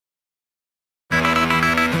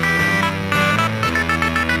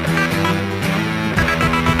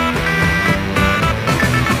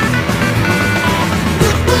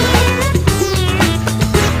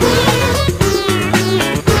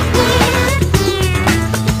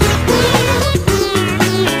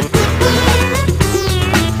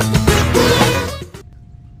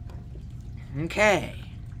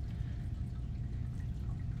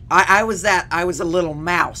I was a little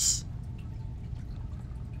mouse.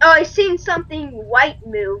 Oh, I seen something white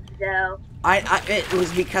move though. It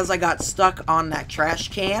was because I got stuck on that trash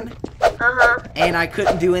can. Uh-huh. And I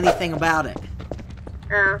couldn't do anything about it.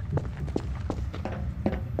 Oh.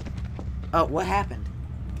 Oh, what happened?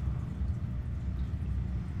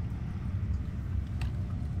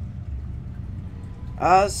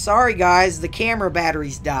 Sorry guys, the camera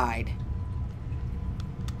batteries died.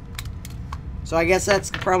 So I guess that's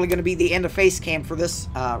probably going to be the end of face cam for this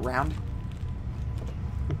round.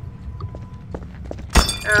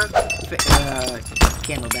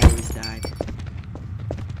 Camera batteries died.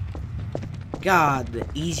 God, the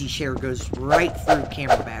easy share goes right through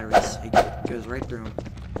camera batteries. It goes right through them.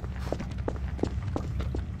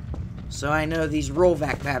 So I know these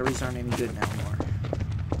rollback batteries aren't any good anymore.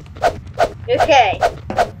 Okay.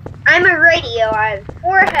 I'm a radio. I have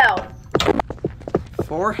 4 health.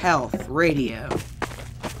 4 health, radio.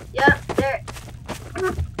 Yep, there.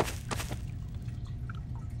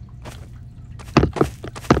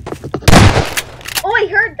 Oh, I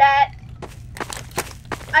heard that.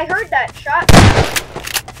 I heard that shot.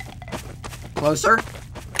 Closer?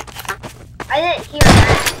 I didn't hear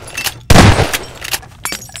that.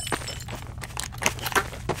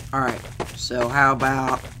 Alright, so how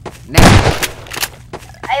about now?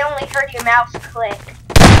 I only heard your mouse click.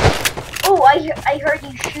 Oh, I heard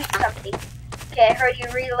you shoot something. Okay, I heard you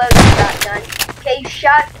reload the shotgun. Okay, you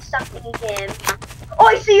shot something again. Oh,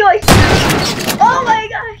 I see you, I see you. Oh my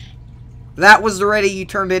gosh. That was the ready you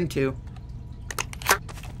turned into.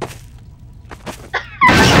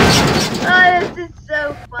 Oh, this is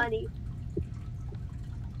so funny.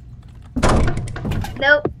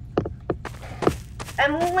 Nope.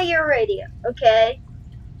 I'm only a radio, okay?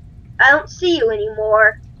 I don't see you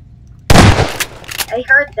anymore. I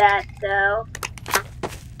heard that, though.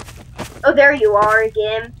 Oh, there you are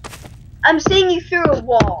again. I'm seeing you through a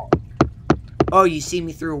wall. Oh, you see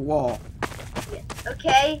me through a wall. Yeah.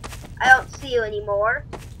 Okay, I don't see you anymore.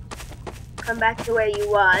 Come back to where you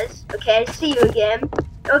was. Okay, I see you again.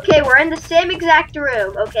 Okay, we're in the same exact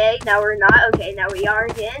room. Okay, now we're not. Okay, now we are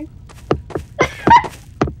again.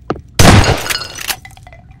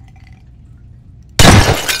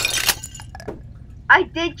 I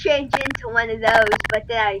did change into one of those, but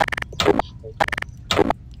then I switched it.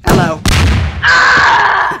 Hello.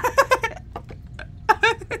 Ah!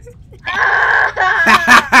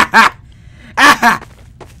 Ah!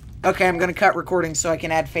 Okay, I'm gonna cut recording so I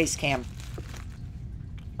can add face cam.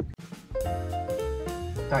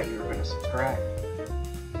 Thought you were gonna subscribe.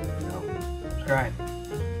 No, subscribe,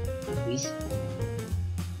 please.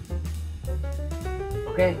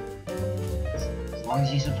 Okay, as long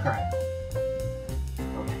as you subscribe.